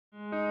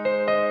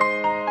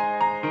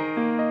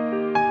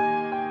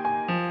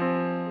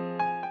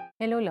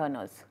Hello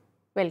learners,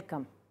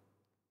 welcome.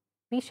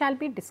 We shall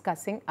be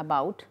discussing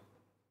about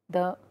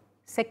the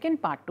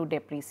second part to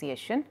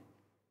depreciation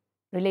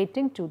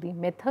relating to the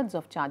methods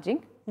of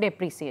charging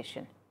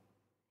depreciation.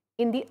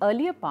 In the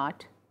earlier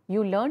part,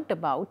 you learnt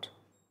about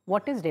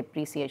what is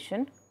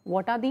depreciation,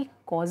 what are the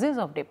causes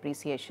of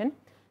depreciation,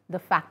 the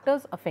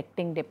factors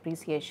affecting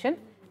depreciation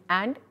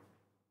and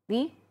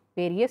the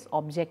various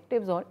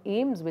objectives or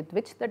aims with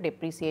which the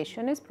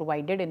depreciation is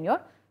provided in your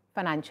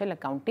financial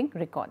accounting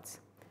records.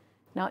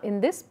 Now,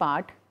 in this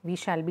part, we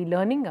shall be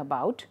learning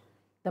about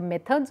the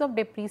methods of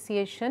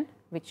depreciation,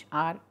 which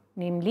are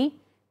namely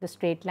the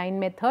straight line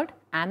method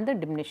and the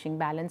diminishing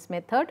balance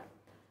method.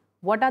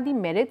 What are the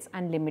merits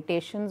and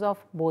limitations of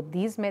both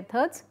these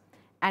methods,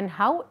 and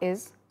how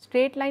is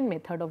straight line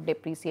method of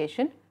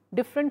depreciation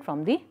different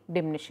from the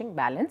diminishing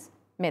balance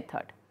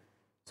method.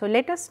 So,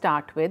 let us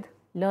start with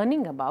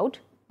learning about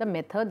the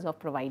methods of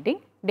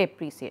providing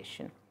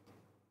depreciation.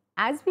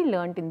 As we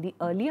learnt in the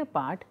earlier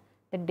part,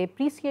 that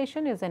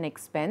depreciation is an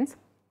expense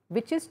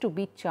which is to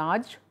be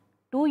charged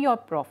to your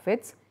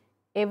profits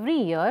every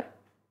year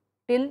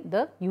till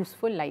the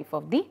useful life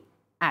of the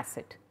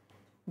asset.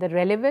 The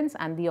relevance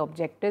and the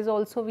objectives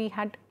also we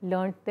had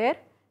learnt there.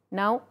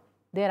 Now,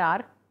 there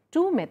are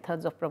two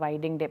methods of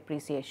providing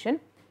depreciation.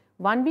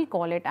 One we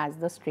call it as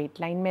the straight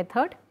line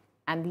method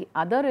and the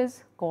other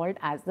is called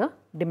as the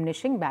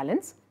diminishing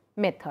balance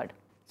method.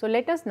 So,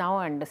 let us now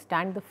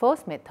understand the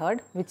first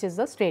method, which is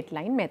the straight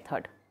line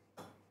method.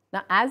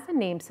 Now, as the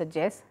name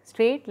suggests,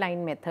 straight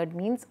line method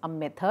means a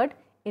method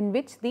in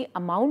which the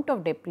amount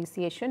of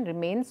depreciation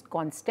remains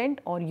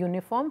constant or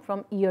uniform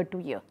from year to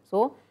year.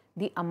 So,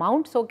 the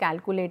amount so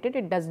calculated,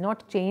 it does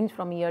not change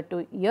from year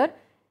to year.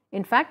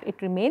 In fact,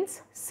 it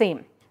remains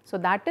same. So,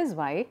 that is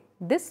why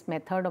this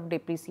method of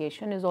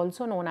depreciation is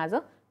also known as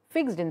a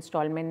fixed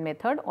installment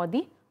method or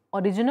the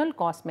original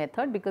cost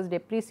method, because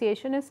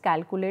depreciation is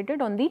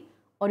calculated on the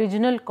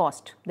original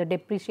cost, the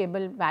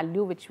depreciable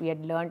value which we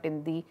had learnt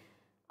in the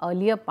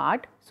earlier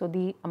part. So,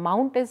 the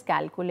amount is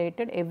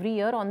calculated every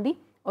year on the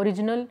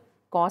original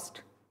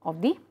cost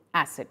of the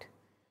asset.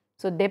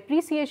 So,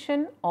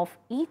 depreciation of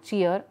each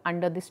year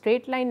under the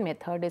straight line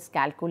method is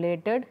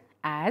calculated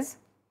as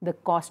the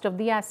cost of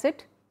the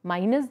asset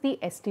minus the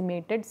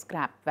estimated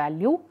scrap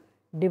value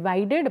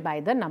divided by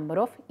the number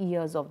of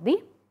years of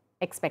the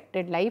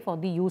expected life or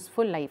the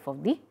useful life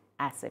of the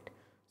asset.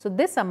 So,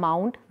 this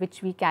amount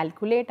which we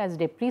calculate as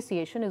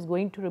depreciation is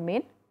going to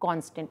remain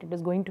constant, it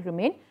is going to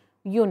remain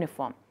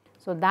uniform.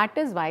 So, that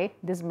is why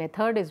this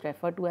method is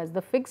referred to as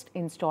the fixed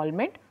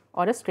installment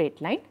or a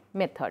straight line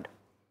method.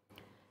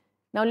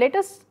 Now, let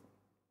us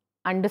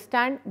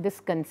understand this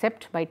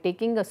concept by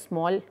taking a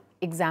small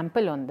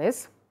example on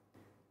this.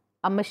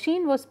 A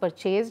machine was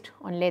purchased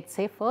on, let us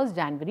say, 1st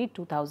January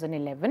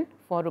 2011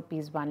 for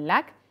rupees 1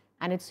 lakh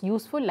and its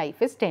useful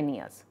life is 10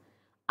 years.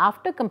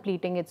 After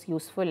completing its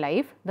useful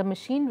life, the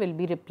machine will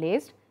be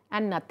replaced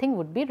and nothing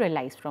would be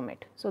realized from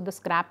it. So, the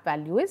scrap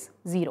value is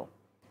 0.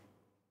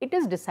 It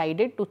is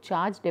decided to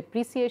charge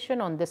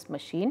depreciation on this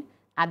machine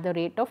at the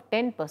rate of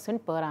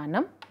 10% per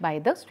annum by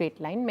the straight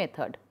line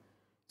method.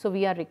 So,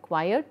 we are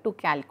required to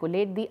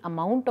calculate the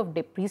amount of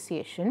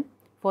depreciation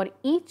for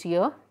each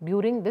year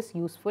during this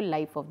useful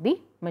life of the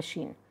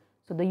machine.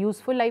 So, the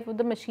useful life of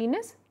the machine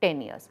is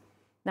 10 years.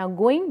 Now,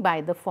 going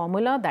by the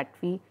formula that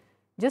we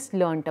just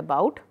learnt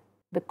about,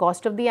 the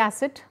cost of the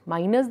asset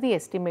minus the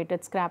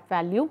estimated scrap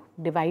value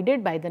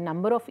divided by the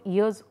number of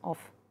years of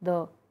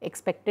the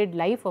expected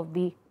life of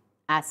the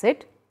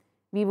asset,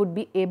 we would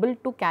be able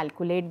to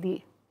calculate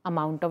the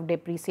amount of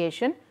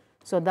depreciation.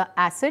 So, the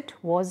asset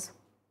was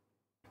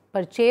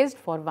purchased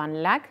for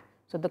 1 lakh.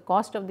 So, the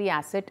cost of the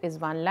asset is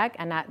 1 lakh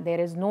and there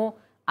is no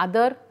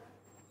other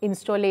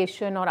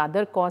installation or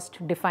other cost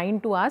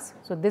defined to us.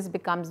 So, this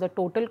becomes the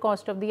total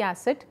cost of the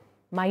asset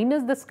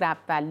minus the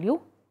scrap value.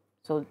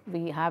 So,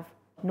 we have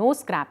no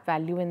scrap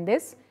value in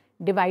this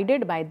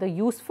divided by the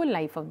useful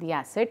life of the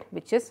asset,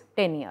 which is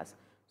 10 years.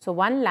 So,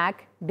 1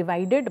 lakh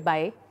divided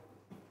by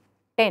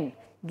 10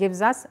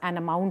 gives us an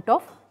amount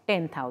of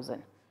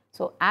 10,000.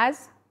 So,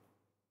 as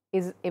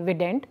is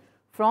evident,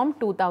 from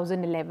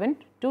 2011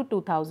 to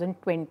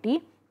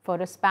 2020 for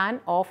a span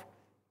of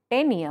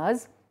 10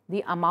 years,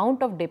 the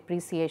amount of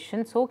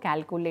depreciation so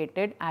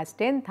calculated as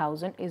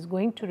 10,000 is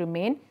going to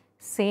remain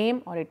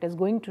same or it is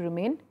going to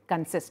remain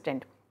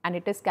consistent and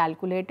it is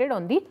calculated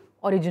on the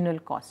original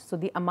cost. So,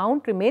 the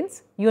amount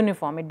remains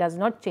uniform, it does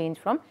not change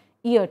from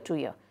year to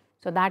year.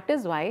 So, that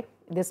is why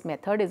this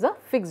method is a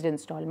fixed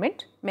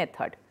installment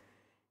method.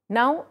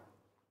 Now,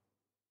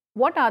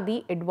 what are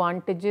the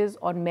advantages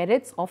or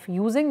merits of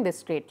using this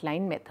straight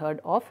line method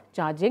of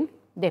charging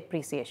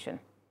depreciation?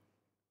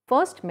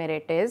 First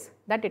merit is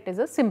that it is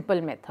a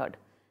simple method.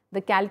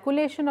 The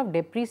calculation of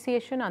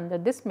depreciation under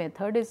this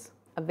method is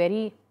a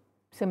very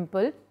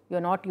simple, you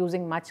are not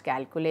using much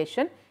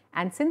calculation,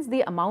 and since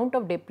the amount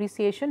of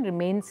depreciation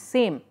remains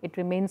same, it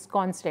remains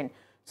constant.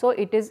 So,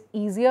 it is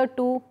easier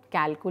to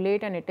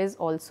calculate and it is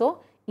also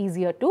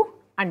easier to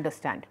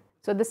understand.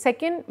 So, the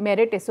second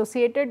merit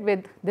associated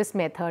with this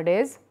method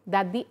is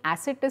that the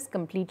asset is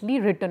completely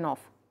written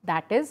off.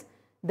 That is,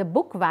 the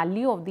book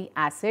value of the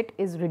asset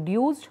is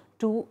reduced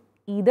to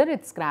either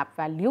its scrap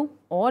value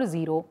or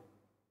zero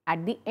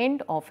at the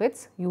end of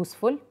its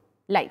useful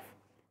life.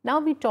 Now,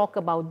 we talk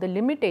about the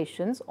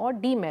limitations or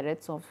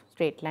demerits of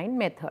straight line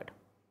method.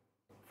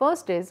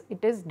 First is,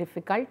 it is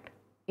difficult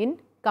in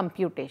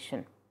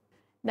computation.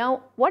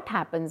 Now, what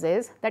happens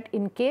is that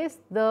in case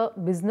the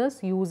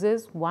business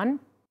uses one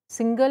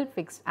single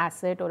fixed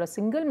asset or a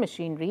single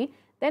machinery,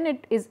 then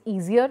it is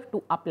easier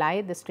to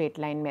apply the straight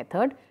line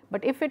method.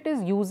 But if it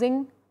is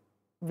using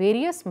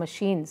various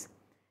machines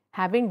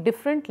having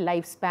different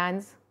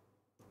lifespans,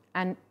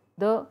 and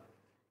the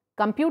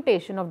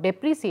computation of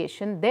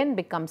depreciation then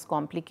becomes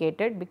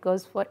complicated,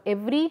 because for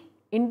every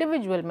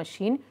individual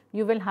machine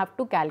you will have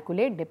to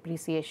calculate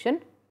depreciation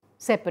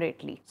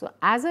separately. So,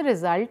 as a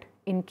result,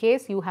 in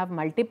case you have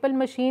multiple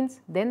machines,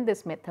 then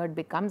this method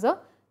becomes a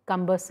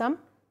cumbersome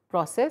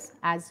process,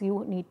 as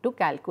you need to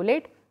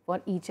calculate for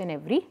each and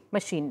every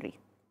machinery.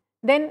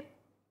 Then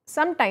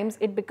sometimes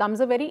it becomes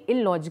a very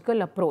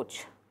illogical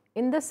approach,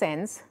 in the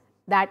sense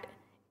that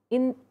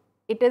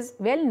it is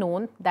well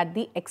known that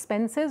the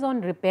expenses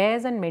on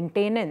repairs and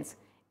maintenance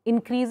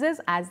increases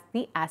as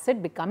the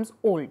asset becomes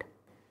old.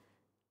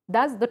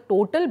 Thus, the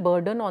total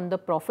burden on the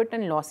profit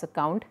and loss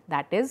account,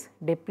 that is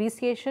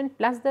depreciation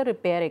plus the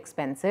repair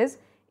expenses,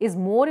 is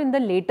more in the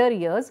later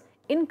years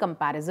in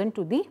comparison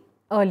to the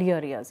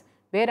earlier years,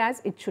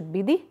 whereas it should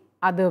be the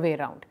other way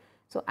around.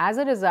 So, as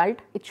a result,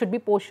 it should be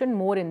portioned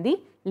more in the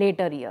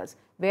later years,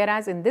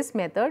 whereas in this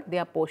method they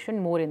are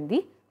portioned more in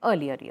the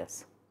earlier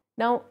years.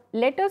 Now,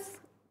 let us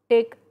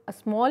take a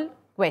small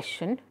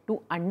question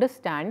to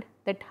understand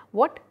that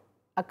what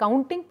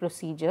accounting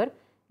procedure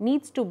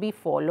needs to be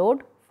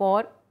followed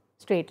for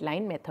straight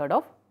line method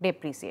of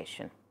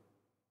depreciation.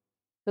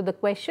 So, the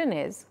question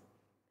is,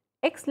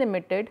 X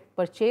Limited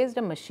purchased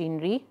a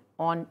machinery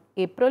on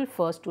April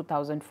 1st,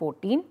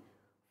 2014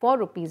 for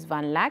rupees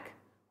 1 lakh,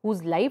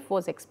 whose life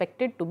was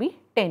expected to be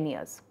 10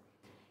 years.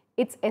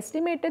 Its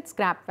estimated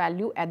scrap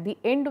value at the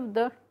end of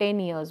the 10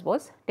 years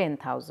was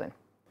 10,000.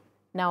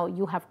 Now,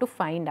 you have to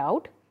find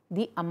out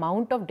the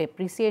amount of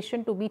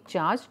depreciation to be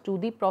charged to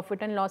the profit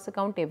and loss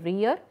account every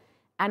year,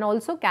 and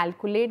also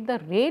calculate the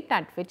rate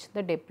at which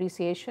the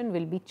depreciation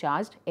will be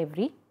charged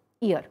every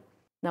year.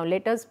 Now,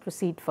 let us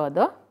proceed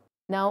further.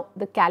 Now,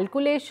 the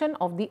calculation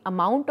of the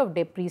amount of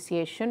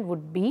depreciation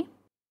would be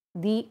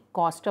the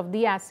cost of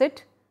the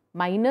asset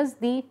minus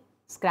the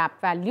scrap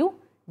value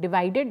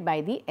divided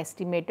by the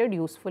estimated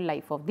useful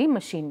life of the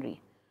machinery.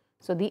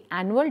 So, the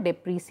annual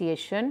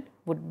depreciation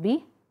would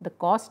be, the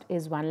cost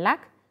is 1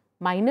 lakh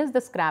minus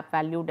the scrap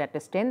value, that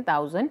is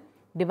 10,000,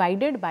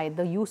 divided by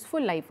the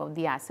useful life of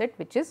the asset,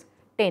 which is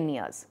 10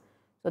 years.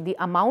 So, the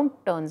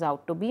amount turns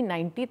out to be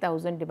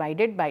 90,000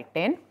 divided by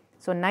 10.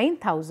 So,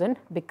 9,000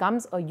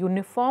 becomes a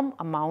uniform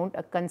amount,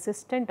 a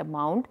consistent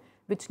amount,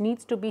 which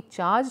needs to be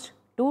charged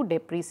to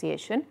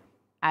depreciation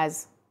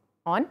as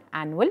on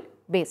annual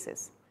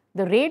basis.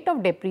 The rate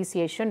of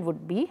depreciation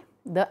would be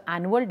the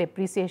annual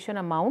depreciation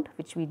amount,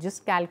 which we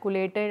just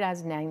calculated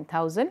as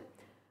 9,000,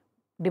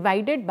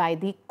 divided by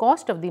the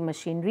cost of the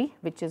machinery,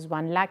 which is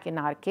 1 lakh in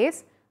our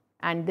case,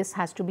 and this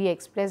has to be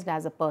expressed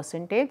as a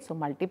percentage. So,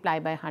 multiply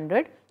by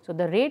 100. So,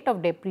 the rate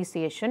of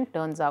depreciation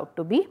turns out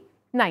to be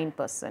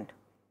 9%.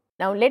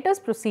 Now, let us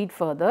proceed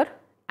further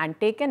and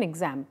take an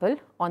example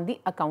on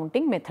the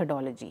accounting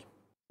methodology.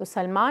 So,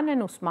 Salman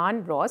and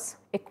Usman Bros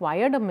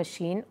acquired a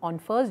machine on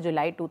 1st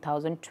July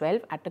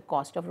 2012 at a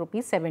cost of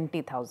rupees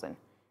 70,000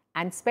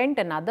 and spent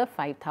another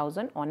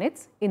 5,000 on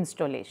its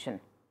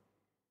installation.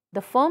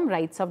 The firm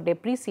writes off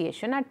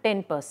depreciation at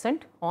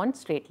 10% on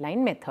straight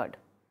line method.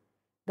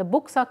 The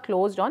books are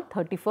closed on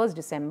 31st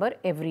December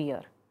every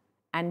year,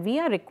 and we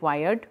are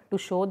required to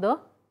show the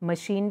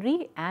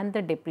machinery and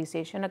the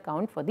depreciation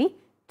account for the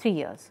 3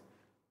 years.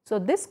 So,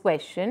 this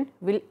question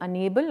will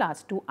enable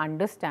us to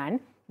understand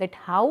that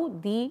how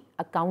the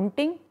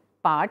accounting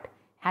part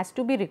has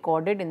to be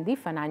recorded in the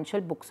financial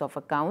books of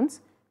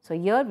accounts. So,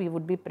 here we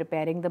would be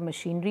preparing the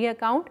machinery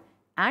account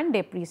and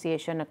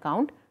depreciation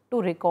account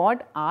to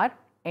record our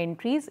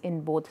entries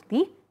in both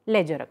the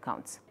ledger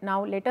accounts.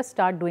 Now, let us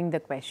start doing the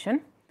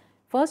question.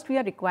 First, we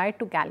are required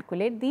to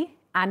calculate the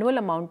annual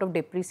amount of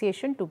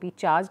depreciation to be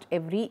charged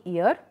every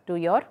year to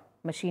your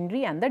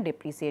machinery and the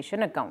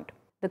depreciation account.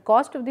 The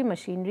cost of the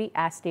machinery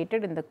as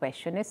stated in the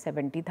question is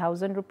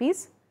 70,000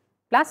 rupees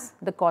plus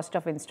the cost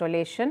of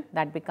installation,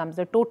 that becomes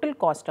the total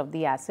cost of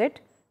the asset,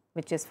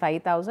 which is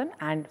 5,000,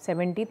 and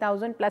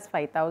 70,000 plus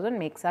 5,000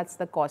 makes us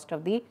the cost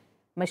of the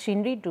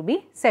machinery to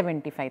be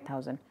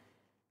 75,000.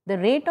 The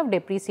rate of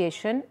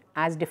depreciation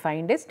as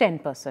defined is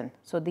 10%.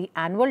 So, the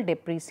annual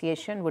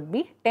depreciation would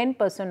be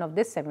 10% of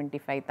this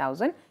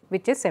 75,000,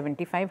 which is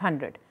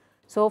 7,500.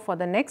 So, for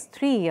the next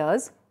 3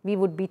 years, we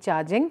would be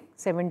charging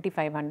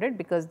 7,500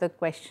 because the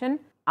question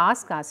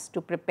asks us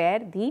to prepare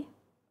the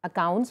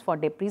accounts for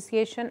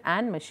depreciation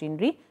and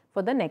machinery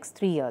for the next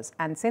 3 years.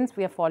 And since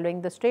we are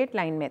following the straight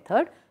line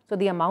method, so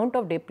the amount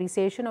of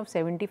depreciation of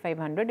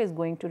 7,500 is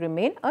going to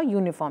remain a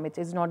uniform. It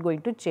is not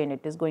going to change.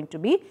 It is going to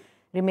be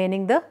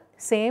remaining the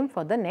same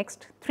for the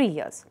next 3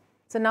 years.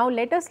 So now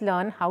let us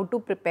learn how to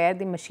prepare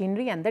the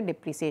machinery and the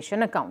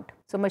depreciation account.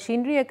 So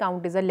machinery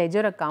account is a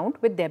ledger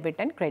account with debit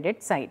and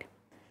credit side.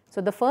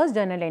 So the first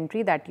journal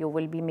entry that you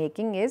will be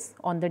making is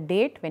on the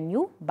date when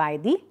you buy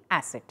the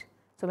asset.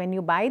 So when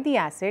you buy the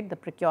asset, the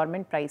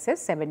procurement price is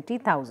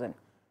 70,000.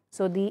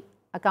 So the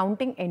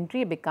accounting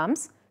entry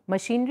becomes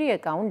machinery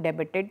account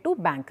debited to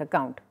bank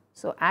account.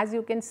 So as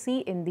you can see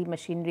in the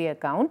machinery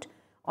account,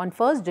 on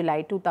 1st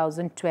July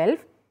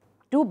 2012,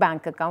 to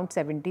bank account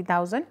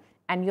 70,000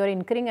 and you are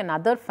incurring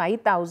another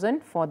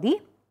 5,000 for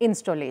the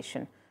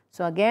installation.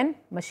 So again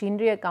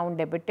machinery account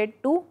debited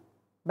to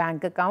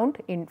bank account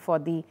for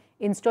the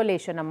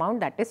installation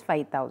amount, that is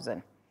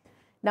 5,000.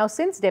 Now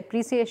since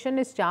depreciation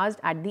is charged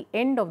at the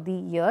end of the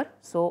year,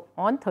 so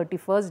on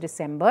 31st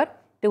December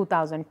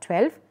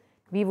 2012,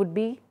 we would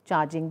be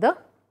charging the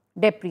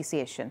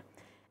depreciation.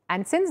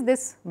 And since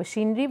this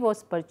machinery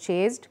was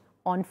purchased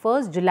on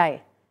 1st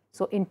July,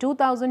 so in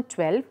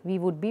 2012 we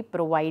would be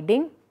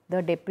providing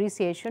the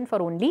depreciation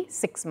for only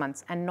 6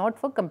 months and not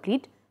for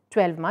complete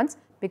 12 months,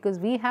 because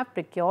we have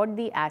procured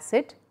the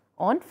asset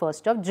on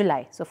 1st of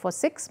July. So for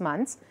 6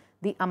 months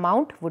the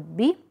amount would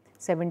be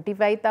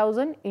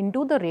 75,000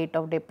 into the rate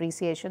of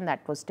depreciation,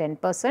 that was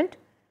 10%.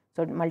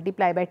 So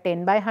multiply by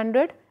 10 by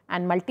 100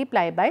 and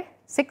multiply by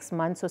 6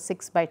 months, so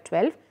 6 by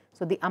 12.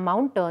 So the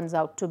amount turns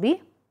out to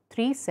be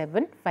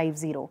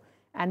 3750,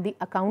 and the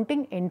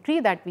accounting entry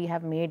that we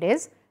have made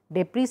is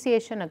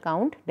depreciation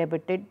account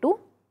debited to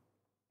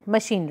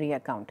machinery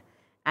account.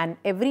 And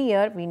every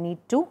year we need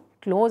to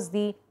close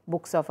the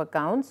books of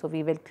accounts. So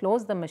we will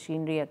close the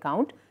machinery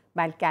account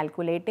by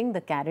calculating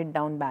the carried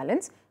down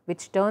balance,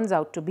 which turns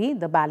out to be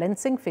the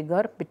balancing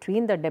figure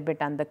between the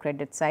debit and the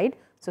credit side.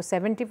 So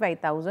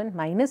 75,000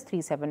 minus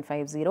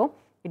 3750,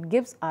 it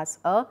gives us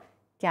a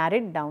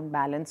carried down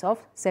balance of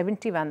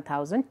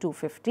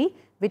 71,250,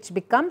 which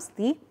becomes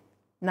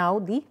now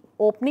the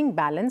opening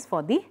balance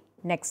for the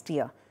next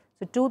year.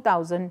 So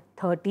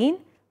 2013,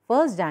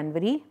 1st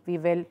January, we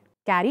will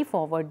carry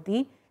forward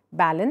the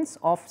balance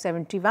of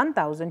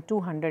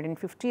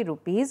 71,250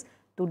 rupees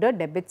to the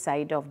debit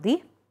side of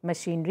the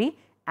machinery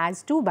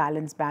as to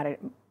balance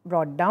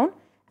brought down,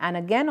 and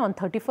again on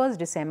 31st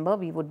December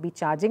we would be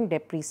charging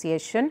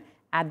depreciation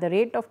at the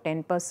rate of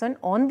 10%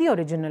 on the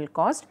original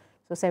cost.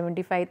 So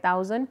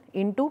 75,000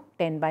 into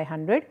 10 by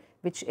 100,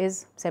 which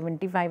is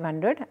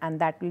 7,500, and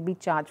that will be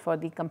charged for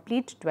the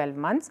complete 12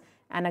 months.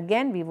 And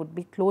again we would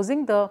be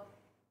closing the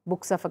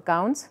books of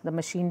accounts, the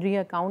machinery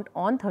account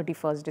on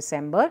 31st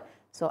December.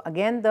 So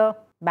again the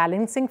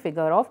balancing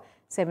figure of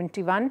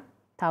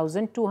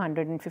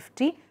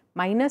 71,250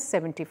 minus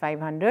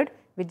 7,500,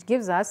 which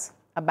gives us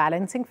a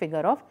balancing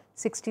figure of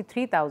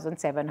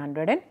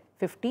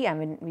 63,750,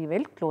 and we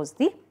will close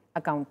the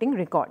accounting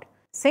record.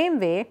 Same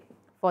way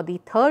for the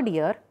third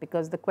year,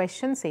 because the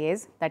question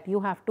says that you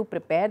have to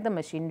prepare the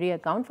machinery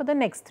account for the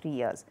next 3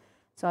 years.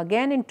 So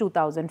again in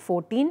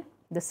 2014,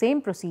 the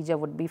same procedure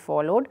would be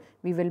followed.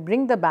 We will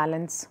bring the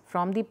balance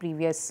from the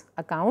previous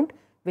account,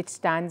 which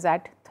stands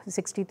at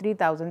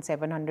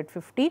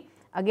 63,750.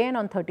 Again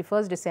on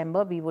 31st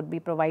December, we would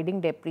be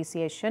providing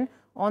depreciation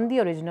on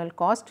the original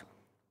cost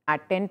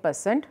at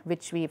 10%,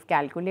 which we have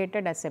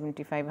calculated as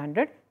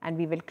 7,500, and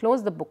we will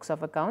close the books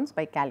of accounts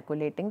by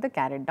calculating the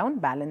carried down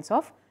balance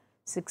of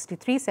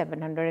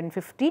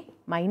 63,750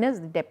 minus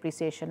the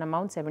depreciation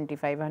amount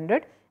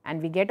 7,500,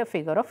 and we get a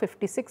figure of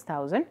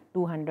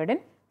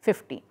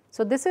 56,250.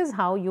 So this is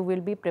how you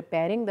will be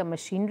preparing the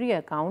machinery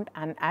account,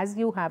 and as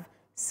you have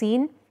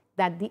seen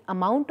that the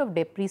amount of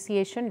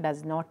depreciation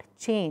does not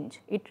change,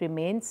 it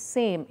remains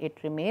same,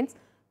 it remains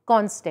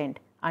constant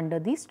under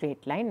the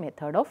straight line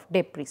method of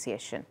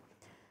depreciation.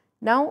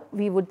 Now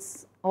we would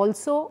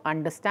also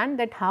understand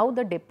that how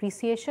the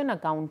depreciation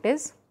account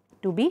is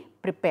to be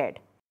prepared.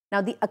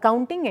 Now the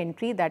accounting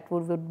entry that we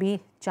would be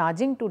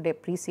charging to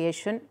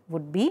depreciation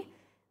would be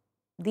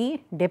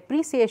the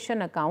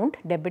depreciation account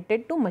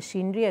debited to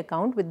machinery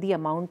account with the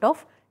amount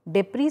of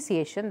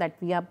depreciation that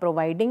we are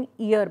providing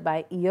year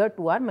by year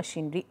to our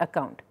machinery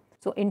account.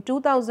 So in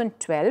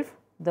 2012,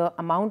 the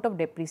amount of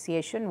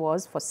depreciation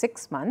was for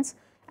 6 months,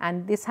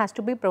 and this has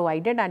to be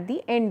provided at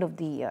the end of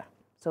the year.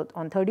 So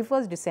on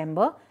 31st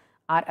December,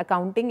 our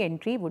accounting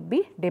entry would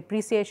be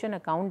depreciation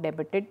account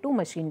debited to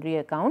machinery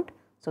account.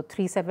 So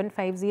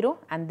 3750,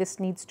 and this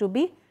needs to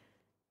be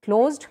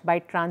closed by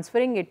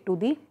transferring it to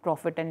the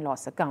profit and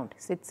loss account.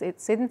 Since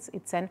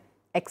it's an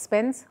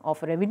expense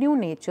of revenue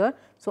nature,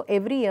 so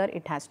every year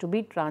it has to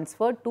be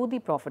transferred to the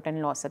profit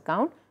and loss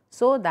account,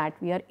 so that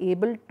we are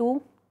able to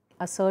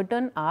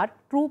ascertain our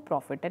true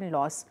profit and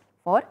loss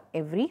for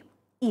every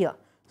year.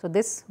 So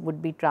this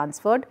would be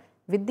transferred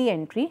with the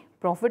entry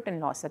profit and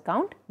loss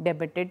account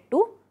debited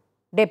to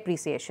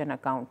depreciation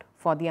account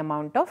for the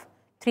amount of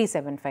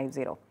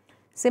 3750.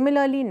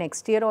 Similarly,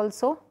 next year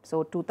also,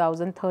 so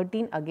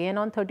 2013, again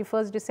on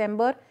 31st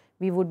December,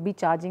 we would be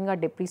charging a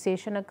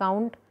depreciation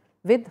account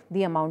with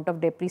the amount of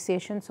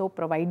depreciation so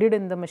provided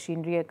in the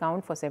machinery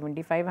account for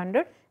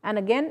 7,500, and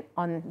again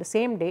on the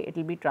same day it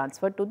will be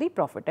transferred to the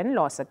profit and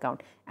loss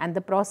account, and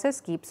the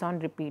process keeps on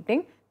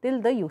repeating till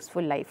the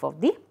useful life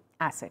of the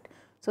asset.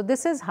 So,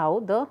 this is how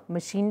the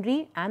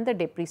machinery and the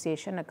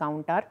depreciation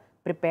account are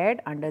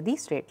prepared under the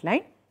straight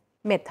line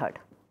method.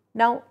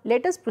 Now,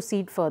 let us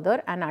proceed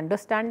further and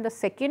understand the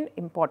second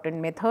important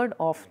method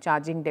of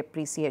charging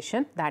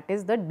depreciation, that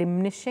is the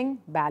diminishing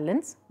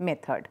balance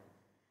method.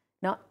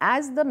 Now,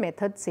 as the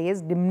method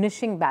says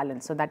diminishing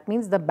balance, so that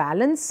means the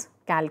balance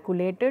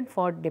calculated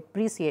for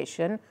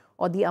depreciation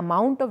or the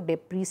amount of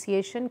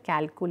depreciation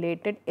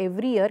calculated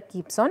every year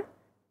keeps on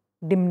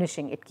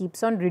diminishing, it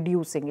keeps on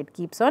reducing, it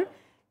keeps on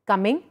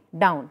coming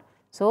down.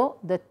 So,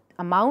 the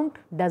amount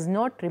does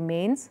not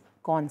remains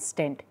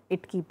constant,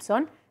 it keeps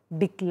on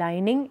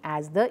declining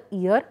as the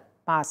year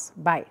pass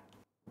by.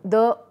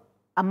 The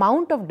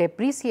amount of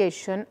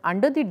depreciation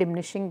under the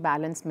diminishing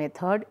balance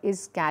method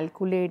is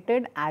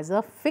calculated as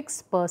a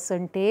fixed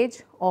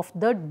percentage of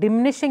the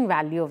diminishing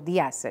value of the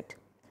asset.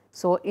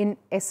 So, in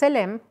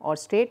SLM or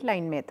straight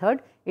line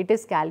method, it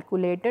is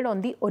calculated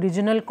on the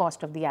original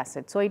cost of the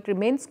asset. So, it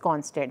remains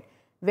constant,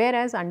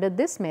 whereas under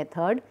this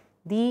method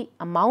the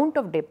amount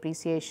of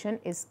depreciation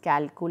is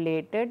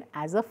calculated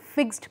as a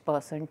fixed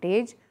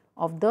percentage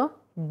of the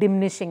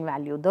diminishing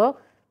value, the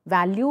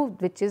value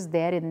which is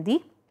there in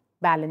the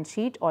balance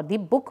sheet or the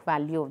book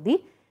value of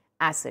the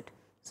asset.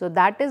 So,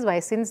 that is why,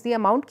 since the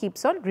amount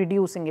keeps on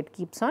reducing, it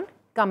keeps on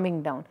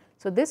coming down.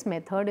 So, this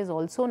method is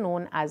also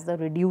known as the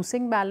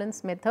reducing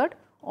balance method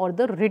or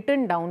the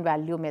written down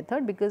value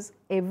method, because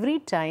every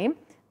time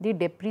the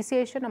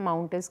depreciation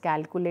amount is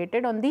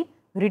calculated on the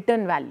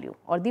written value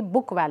or the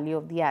book value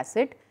of the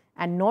asset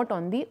and not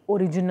on the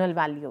original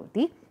value of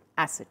the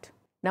asset.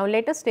 Now,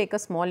 let us take a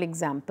small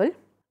example.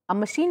 A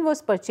machine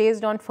was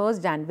purchased on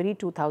 1st January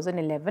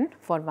 2011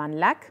 for 1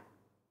 lakh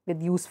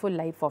with useful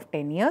life of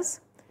 10 years.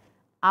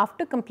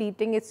 After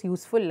completing its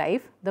useful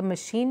life, the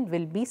machine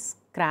will be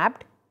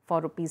scrapped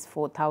for rupees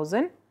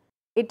 4,000.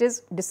 It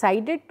is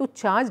decided to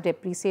charge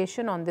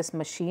depreciation on this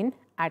machine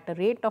at a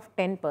rate of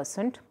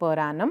 10% per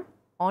annum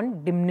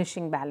on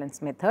diminishing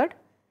balance method.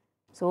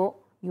 So,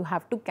 you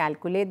have to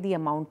calculate the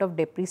amount of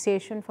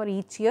depreciation for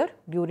each year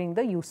during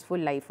the useful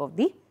life of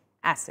the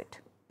asset.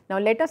 Now,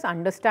 let us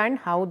understand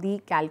how the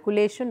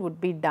calculation would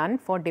be done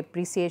for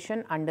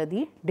depreciation under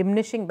the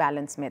diminishing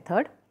balance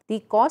method. The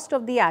cost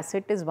of the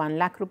asset is 1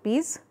 lakh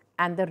rupees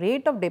and the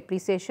rate of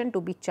depreciation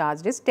to be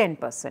charged is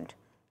 10%.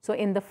 So,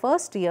 in the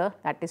first year,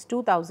 that is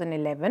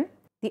 2011,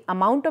 the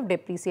amount of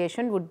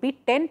depreciation would be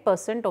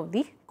 10% of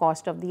the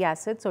cost of the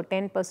asset. So,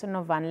 10%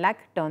 of 1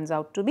 lakh turns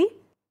out to be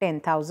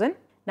 10,000.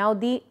 Now,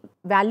 the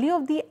value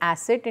of the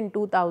asset in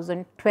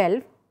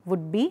 2012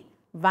 would be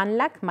 1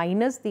 lakh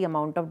minus the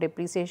amount of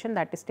depreciation,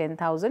 that is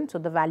 10,000. So,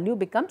 the value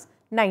becomes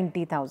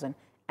 90,000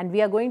 and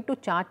we are going to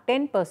charge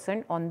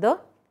 10% on the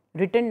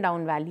written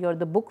down value or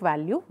the book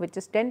value, which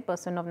is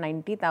 10% of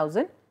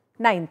 90,000,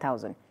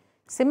 9,000.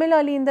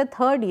 Similarly, in the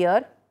third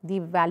year, the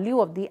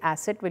value of the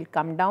asset will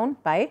come down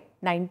by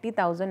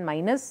 90,000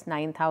 minus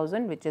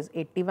 9,000, which is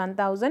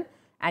 81,000,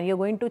 and you are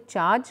going to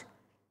charge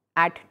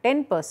at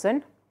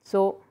 10%.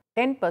 So,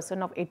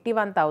 10% of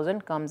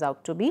 81,000 comes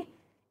out to be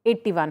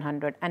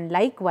 8,100, and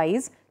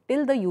likewise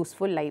till the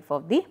useful life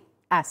of the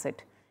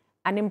asset.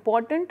 An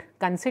important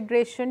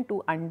consideration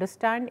to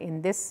understand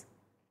in this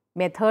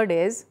method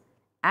is,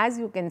 as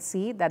you can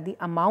see, that the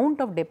amount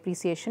of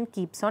depreciation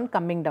keeps on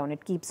coming down,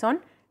 it keeps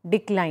on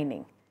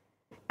declining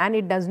and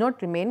it does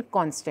not remain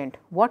constant.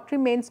 What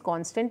remains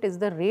constant is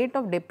the rate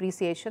of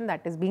depreciation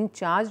that is being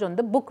charged on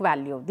the book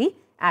value of the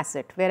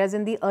asset, whereas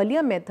in the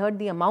earlier method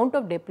the amount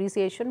of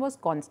depreciation was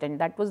constant,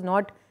 that was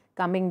not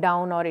coming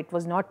down or it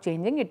was not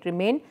changing, it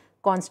remained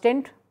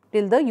constant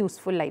till the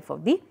useful life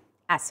of the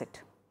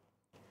asset.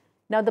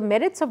 Now, the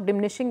merits of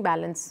diminishing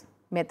balance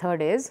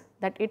method is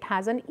that it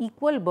has an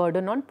equal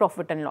burden on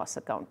profit and loss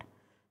account.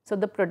 So,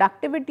 the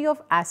productivity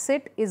of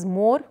asset is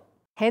more,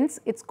 hence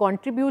its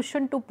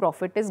contribution to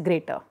profit is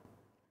greater.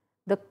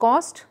 The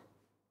cost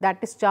that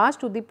is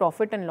charged to the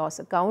profit and loss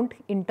account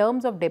in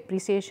terms of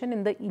depreciation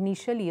in the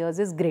initial years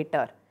is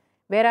greater,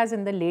 whereas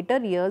in the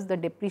later years the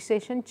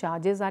depreciation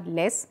charges are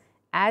less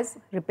as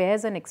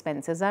repairs and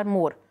expenses are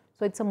more.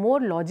 So, it is a more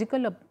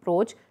logical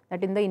approach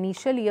that in the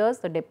initial years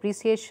the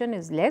depreciation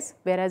is less,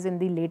 whereas in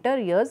the later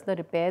years the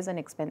repairs and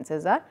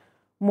expenses are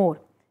more.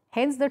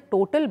 Hence, the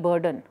total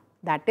burden,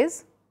 that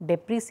is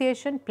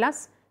depreciation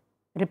plus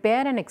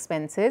repair and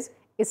expenses,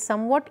 is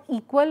somewhat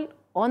equal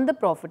on the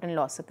profit and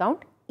loss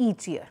account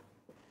each year.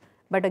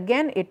 But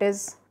again, it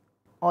is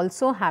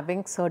also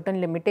having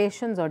certain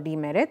limitations or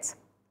demerits.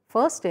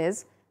 First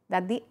is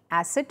that the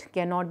asset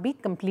cannot be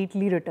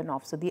completely written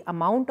off. So, the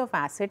amount of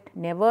asset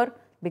never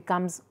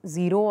becomes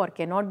 0 or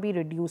cannot be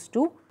reduced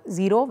to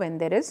 0 when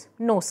there is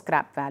no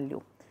scrap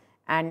value,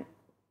 and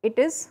it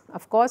is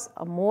of course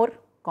a more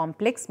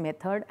complex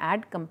method as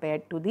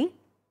compared to the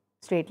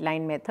straight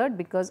line method,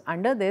 because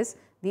under this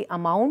the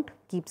amount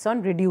keeps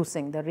on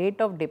reducing, the rate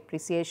of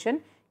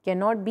depreciation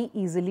cannot be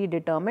easily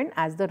determined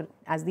as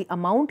the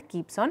amount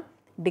keeps on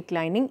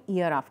declining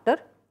year after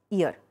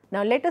year.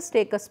 Now, let us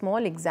take a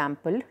small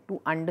example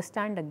to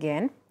understand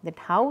again that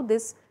how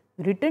this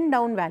written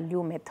down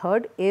value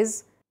method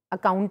is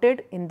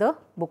accounted in the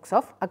books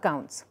of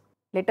accounts.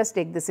 Let us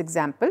take this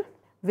example.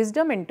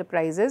 Wisdom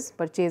Enterprises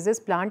purchases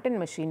plant and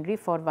machinery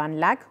for 1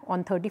 lakh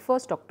on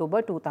 31st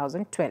October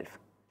 2012.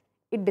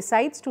 It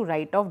decides to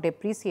write off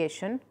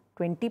depreciation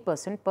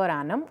 20% per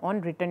annum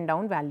on written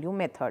down value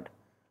method.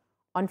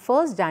 On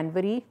 1st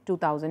January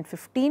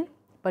 2015,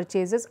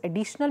 purchases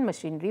additional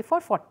machinery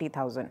for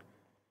 40,000.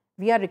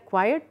 We are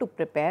required to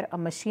prepare a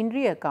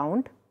machinery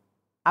account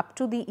up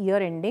to the year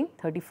ending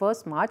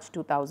 31st March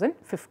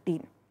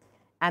 2015,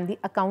 and the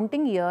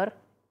accounting year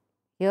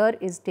here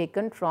is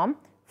taken from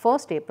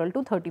 1st April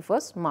to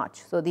 31st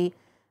March. So, the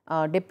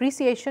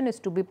depreciation is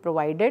to be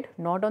provided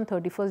not on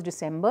 31st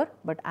December,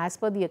 but as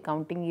per the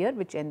accounting year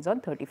which ends on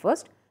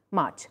 31st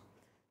March.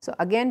 So,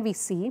 again we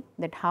see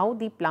that how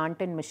the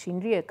plant and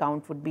machinery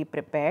account would be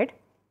prepared.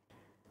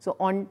 So,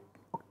 on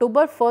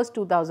October 1st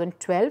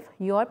 2012,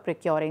 you are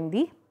procuring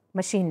the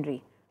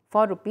machinery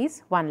for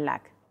rupees 1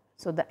 lakh.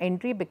 So, the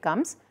entry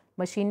becomes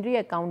machinery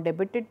account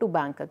debited to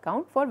bank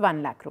account for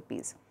 1 lakh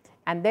rupees.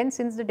 And then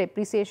since the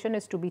depreciation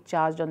is to be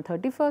charged on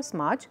 31st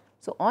March,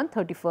 so on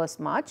 31st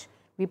March,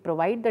 we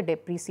provide the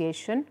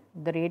depreciation.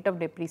 The rate of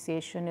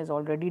depreciation is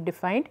already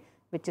defined,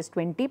 which is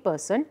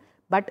 20%,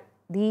 but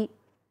the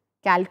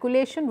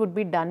calculation would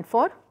be done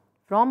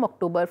from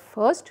October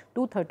 1st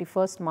to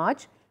 31st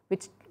March,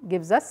 which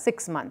gives us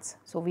 6 months.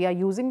 So, we are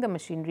using the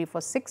machinery for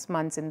 6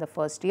 months in the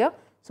first year.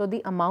 So,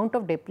 the amount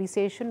of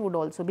depreciation would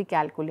also be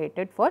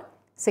calculated for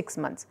 6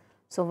 months.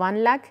 So,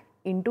 1 lakh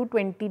into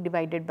 20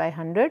 divided by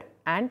 100,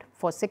 and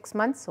for 6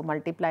 months, so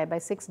multiply by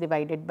 6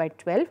 divided by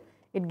 12,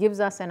 it gives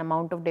us an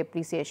amount of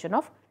depreciation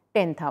of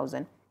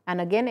 10,000.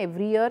 And again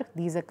every year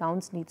these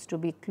accounts needs to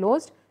be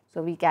closed.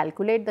 So, we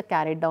calculate the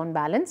carried down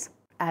balance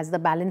as the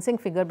balancing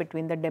figure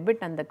between the debit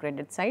and the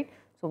credit side.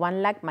 So,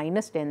 1 lakh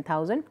minus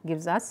 10,000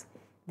 gives us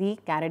the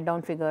carried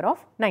down figure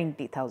of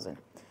 90,000.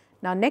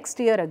 Now, next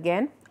year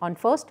again on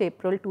 1st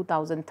April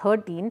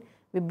 2013,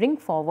 we bring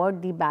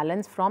forward the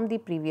balance from the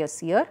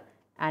previous year,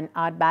 and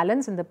our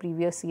balance in the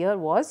previous year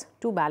was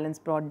to balance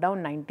brought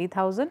down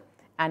 90,000,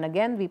 and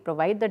again we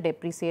provide the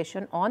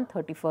depreciation on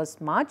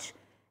 31st March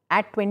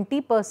at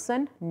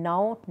 20%,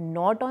 now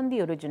not on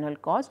the original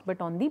cost but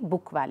on the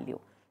book value.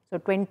 So,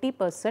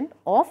 20%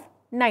 of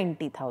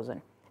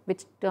 90,000,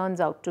 which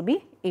turns out to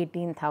be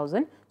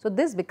 18,000. So,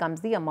 this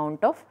becomes the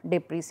amount of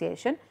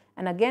depreciation,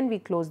 and again we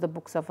close the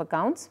books of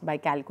accounts by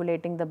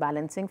calculating the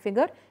balancing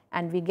figure,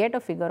 and we get a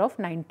figure of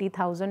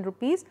 90,000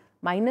 rupees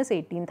minus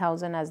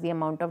 18,000 as the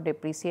amount of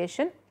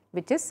depreciation,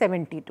 which is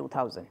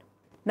 72,000.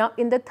 Now,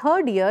 in the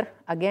third year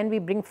again we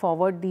bring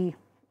forward the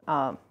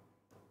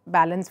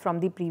balance from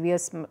the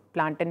previous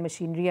plant and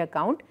machinery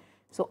account.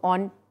 So,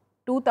 on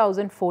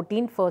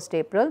 2014 1st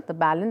April, the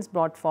balance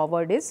brought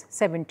forward is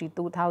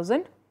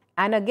 72,000,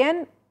 and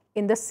again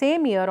in the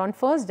same year on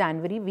 1st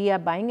January we are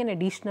buying an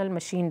additional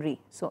machinery.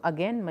 So,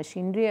 again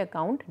machinery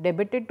account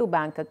debited to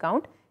bank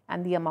account,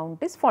 and the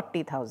amount is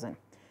 40,000.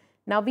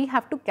 Now, we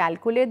have to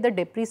calculate the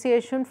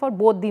depreciation for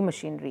both the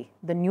machinery,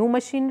 the new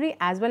machinery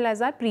as well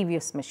as our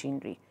previous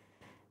machinery,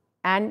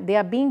 and they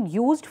are being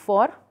used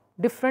for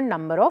different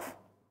number of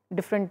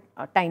different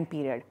time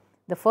period.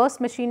 The first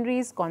machinery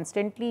is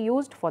constantly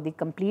used for the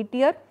complete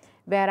year,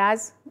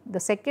 whereas the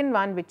second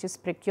one, which is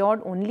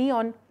procured only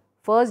on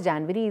 1st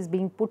January, is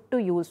being put to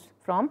use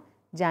from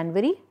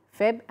January,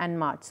 Feb and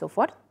March, so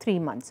for 3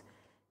 months.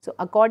 So,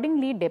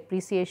 accordingly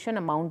depreciation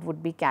amount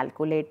would be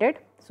calculated.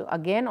 So,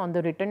 again on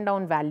the written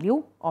down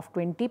value of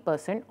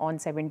 20% on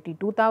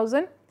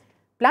 72,000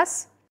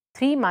 plus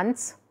 3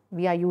 months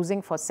we are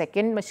using for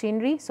second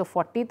machinery. So,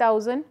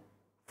 40,000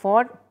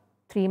 for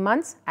 3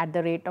 months at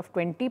the rate of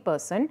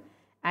 20%,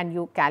 and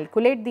you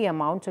calculate the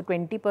amount. So,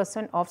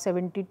 20% of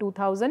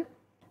 72,000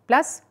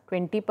 plus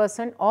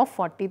 20% of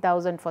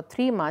 40,000 for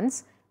 3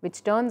 months,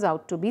 which turns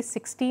out to be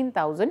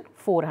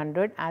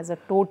 16,400 as a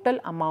total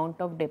amount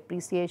of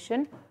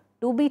depreciation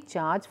to be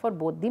charged for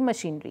both the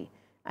machinery.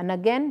 And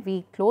again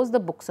we close the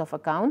books of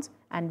accounts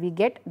and we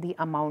get the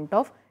amount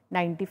of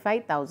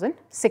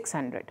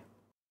 95,600.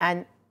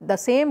 And the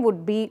same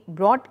would be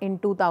brought in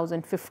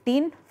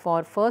 2015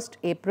 for 1st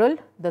April,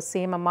 the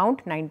same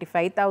amount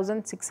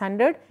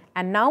 95,600,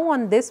 and now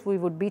on this we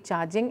would be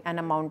charging an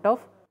amount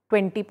of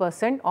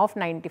 20% of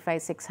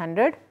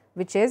 95,600,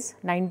 which is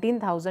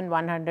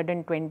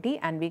 19,120,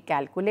 and we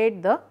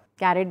calculate the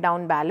carried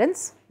down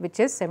balance, which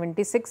is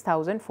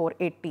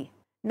 76,480.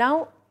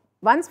 Now,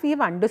 once we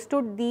have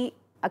understood the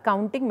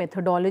accounting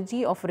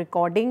methodology of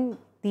recording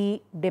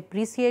the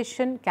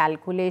depreciation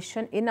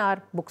calculation in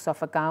our books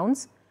of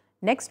accounts,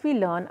 next we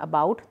learn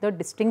about the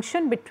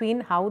distinction between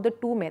how the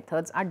two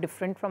methods are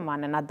different from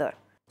one another.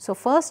 So,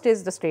 first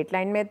is the straight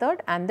line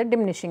method and the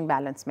diminishing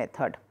balance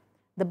method.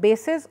 The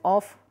basis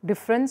of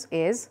difference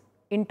is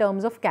in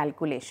terms of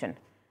calculation.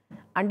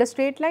 Under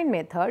straight line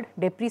method,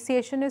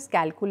 depreciation is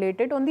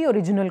calculated on the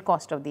original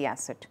cost of the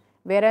asset,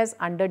 whereas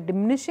under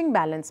diminishing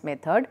balance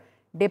method,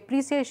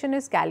 depreciation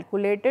is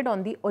calculated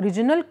on the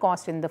original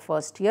cost in the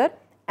first year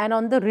and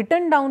on the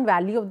written down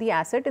value of the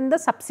asset in the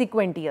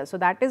subsequent year. So,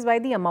 that is why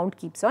the amount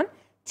keeps on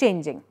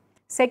changing.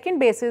 Second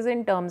basis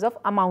in terms of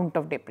amount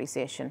of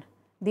depreciation.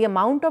 The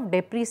amount of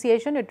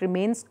depreciation, it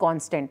remains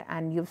constant,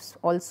 and you have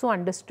also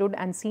understood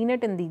and seen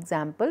it in the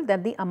example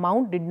that the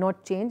amount did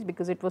not change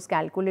because it was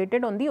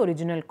calculated on the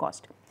original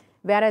cost.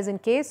 Whereas in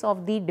case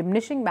of the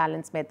diminishing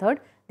balance method,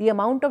 the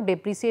amount of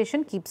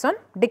depreciation keeps on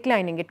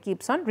declining, it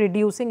keeps on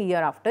reducing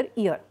year after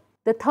year.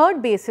 The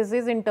third basis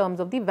is in terms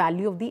of the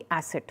value of the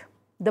asset.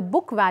 The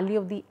book value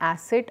of the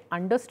asset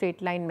under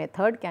straight line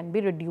method can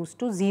be reduced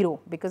to 0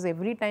 because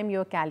every time you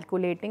are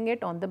calculating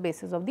it on the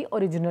basis of the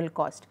original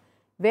cost.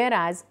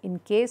 Whereas in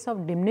case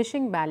of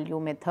diminishing value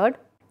method,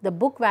 the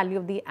book value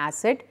of the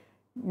asset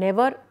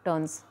never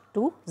turns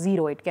to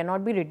 0, it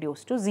cannot be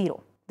reduced to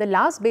 0. The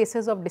last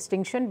basis of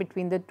distinction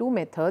between the two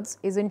methods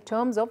is in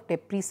terms of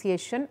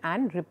depreciation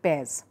and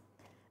repairs.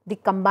 The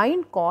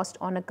combined cost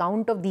on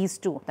account of these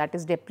two, that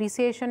is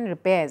depreciation,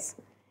 repairs,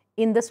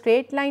 in the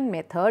straight line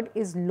method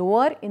is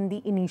lower in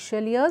the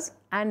initial years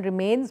and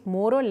remains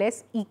more or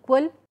less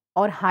equal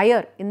or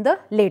higher in the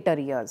later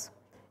years.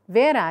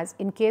 Whereas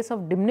in case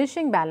of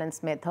diminishing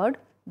balance method,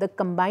 the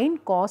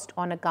combined cost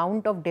on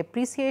account of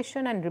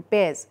depreciation and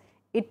repairs,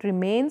 it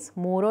remains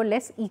more or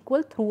less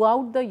equal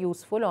throughout the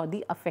useful or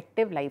the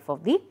effective life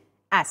of the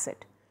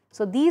asset.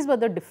 So, these were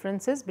the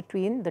differences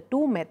between the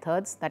two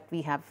methods that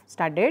we have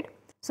studied.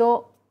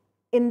 So,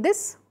 in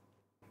this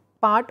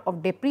part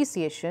of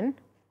depreciation,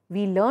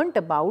 we learnt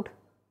about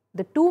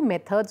the two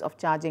methods of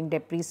charging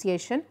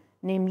depreciation,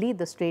 namely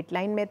the straight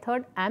line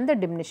method and the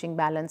diminishing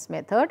balance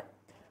method.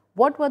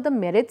 What were the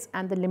merits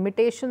and the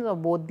limitations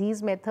of both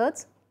these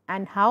methods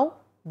and how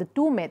the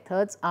two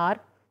methods are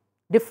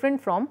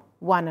different from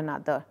one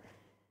another.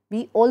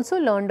 We also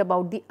learned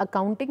about the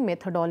accounting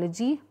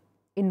methodology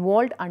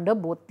involved under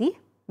both the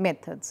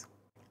methods.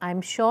 I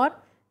am sure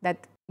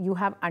that you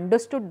have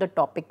understood the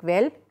topic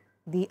well,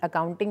 the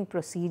accounting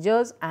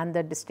procedures and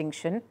the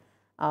distinction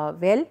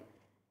well.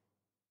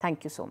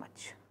 Thank you so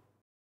much.